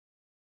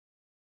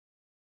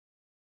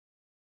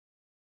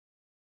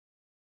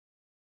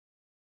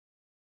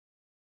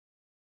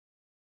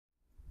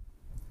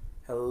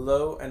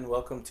Hello and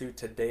welcome to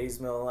today's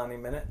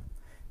Mililani Minute.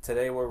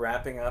 Today we're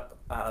wrapping up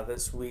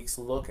this week's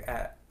look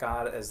at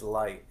God as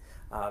light.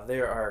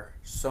 There are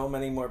so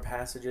many more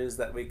passages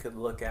that we could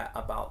look at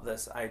about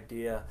this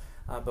idea,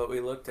 but we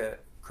looked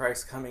at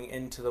Christ coming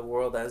into the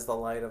world as the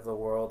light of the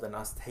world and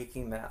us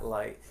taking that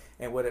light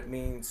and what it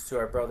means to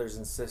our brothers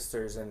and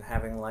sisters and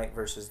having light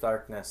versus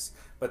darkness.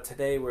 But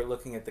today we're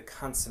looking at the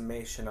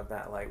consummation of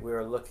that light. We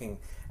are looking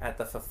at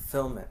the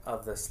fulfillment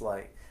of this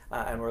light.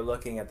 And we're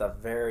looking at the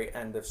very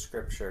end of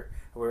Scripture.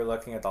 We're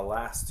looking at the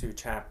last two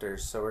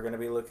chapters. So we're going to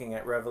be looking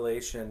at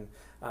Revelation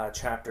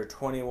chapter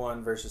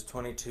 21, verses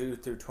 22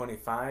 through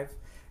 25,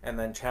 and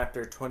then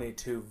chapter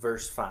 22,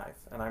 verse 5.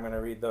 And I'm going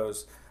to read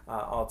those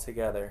all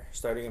together.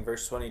 Starting in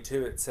verse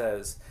 22, it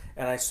says,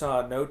 "And I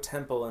saw no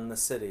temple in the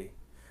city,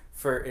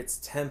 for its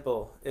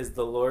temple is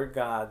the Lord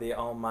God, the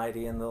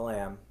Almighty, and the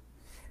Lamb.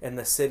 And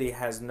the city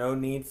has no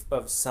need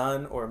of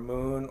sun or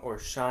moon or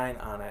shine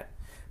on it,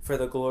 for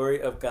the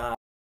glory of God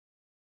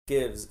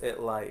gives it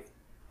light,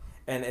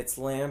 and its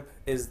lamp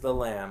is the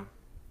Lamb.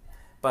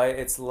 By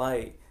its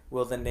light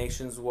will the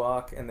nations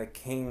walk, and the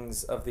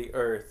kings of the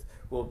earth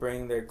will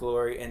bring their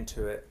glory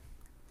into it.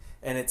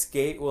 And its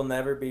gate will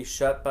never be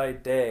shut by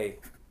day,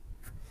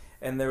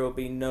 and there will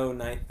be no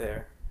night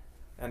there."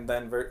 And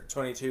then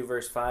 22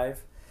 verse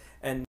 5,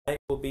 "And night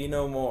will be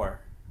no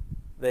more.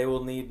 They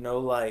will need no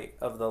light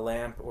of the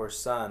lamp or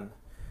sun,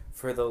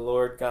 for the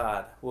Lord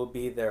God will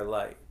be their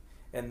light,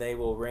 and they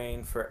will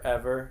reign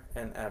forever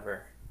and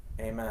ever."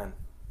 Amen.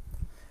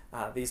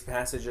 These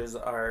passages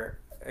are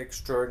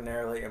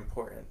extraordinarily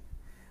important.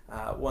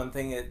 One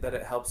thing that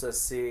it helps us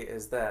see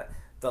is that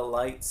the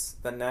lights,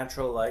 the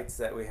natural lights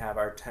that we have,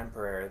 are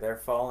temporary. They're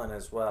fallen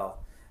as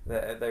well.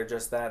 They're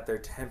just that, they're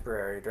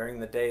temporary. During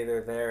the day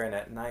they're there, and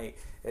at night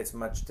it's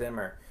much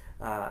dimmer.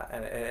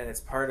 And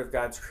it's part of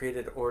God's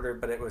created order,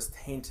 but it was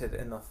tainted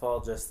in the fall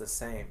just the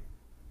same.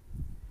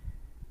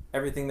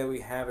 Everything that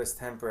we have is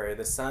temporary.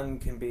 The sun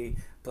can be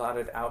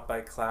blotted out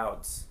by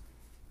clouds.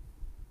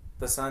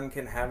 The sun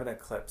can have an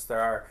eclipse.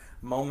 There are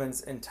moments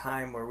in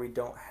time where we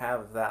don't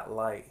have that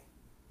light.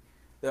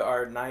 There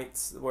are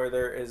nights where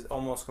there is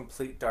almost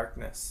complete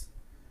darkness.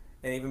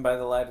 And even by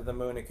the light of the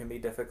moon, it can be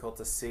difficult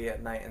to see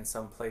at night in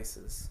some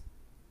places.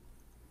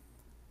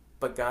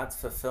 But God's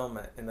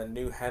fulfillment in the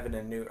new heaven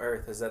and new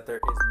earth is that there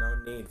is no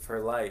need for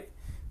light,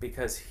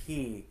 because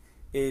He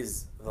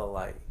is the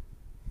light.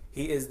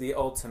 He is the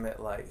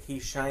ultimate light. He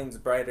shines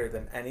brighter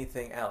than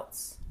anything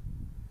else.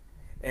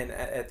 And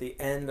at the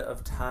end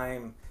of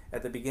time,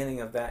 at the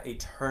beginning of that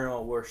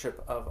eternal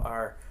worship of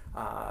our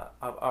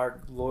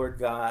Lord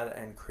God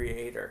and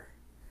Creator,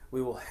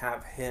 we will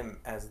have Him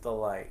as the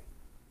light.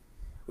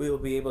 We will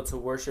be able to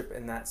worship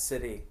in that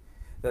city,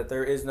 that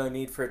there is no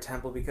need for a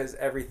temple because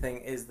everything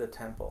is the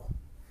temple,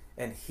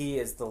 and He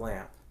is the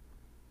lamp.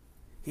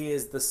 He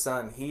is the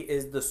sun. He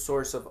is the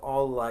source of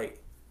all light.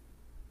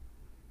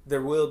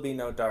 There will be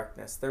no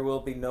darkness. There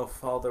will be no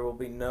fall. There will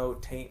be no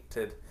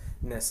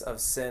taintedness of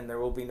sin. There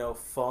will be no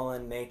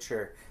fallen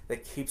nature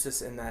that keeps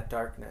us in that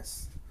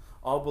darkness.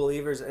 All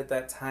believers at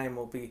that time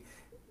will be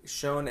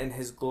shown in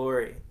His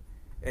glory.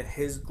 In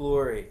His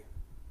glory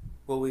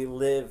will we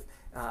live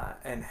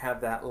and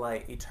have that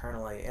light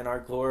eternally. In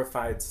our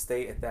glorified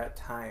state at that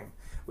time,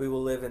 we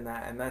will live in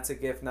that. And that's a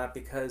gift not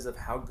because of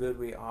how good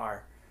we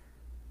are,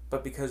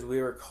 but because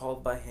we were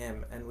called by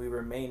Him and we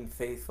remain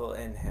faithful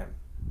in Him.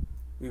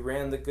 We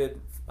ran the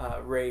good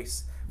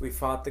race. We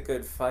fought the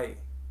good fight.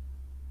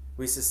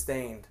 We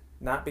sustained,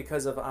 not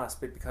because of us,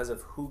 but because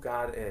of who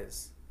God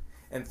is.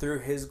 And through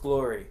His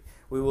glory,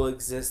 we will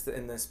exist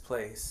in this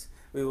place.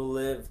 We will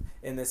live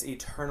in this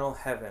eternal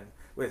heaven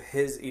with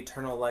His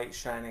eternal light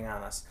shining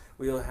on us.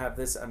 We will have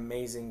this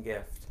amazing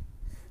gift.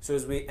 So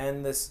as we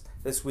end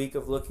this week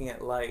of looking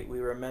at light, we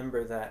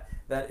remember that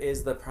that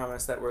is the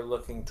promise that we're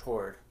looking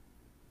toward.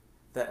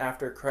 That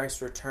after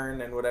Christ's return,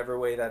 in whatever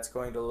way that's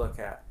going to look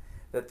at,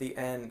 that the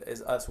end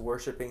is us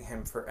worshiping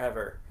Him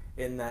forever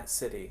in that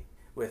city,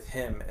 with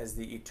Him as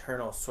the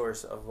eternal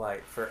source of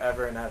light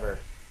forever and ever.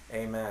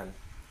 Amen.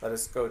 Let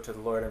us go to the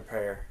Lord in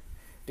prayer.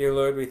 Dear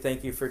Lord, we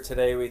thank You for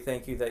today. We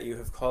thank You that You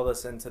have called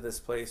us into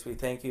this place. We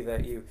thank You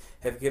that You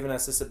have given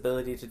us this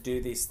ability to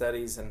do these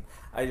studies. And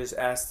I just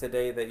ask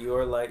today that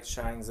Your light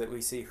shines, that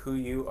we see who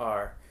You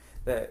are,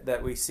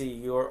 that we see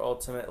Your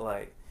ultimate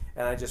light.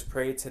 And I just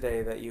pray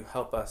today that You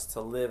help us to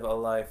live a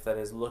life that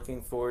is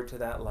looking forward to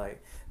that light,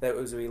 that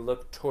as we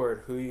look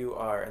toward who You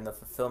are and the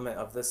fulfillment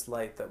of this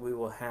light that we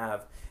will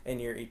have in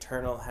Your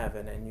eternal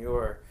heaven and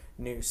Your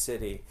new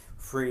city,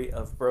 free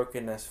of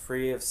brokenness,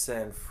 free of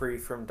sin, free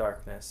from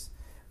darkness,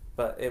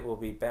 but it will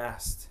be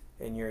basked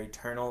in Your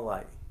eternal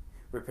light.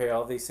 We pray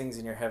all these things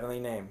in Your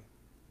heavenly name.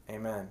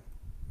 Amen.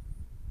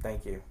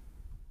 Thank You.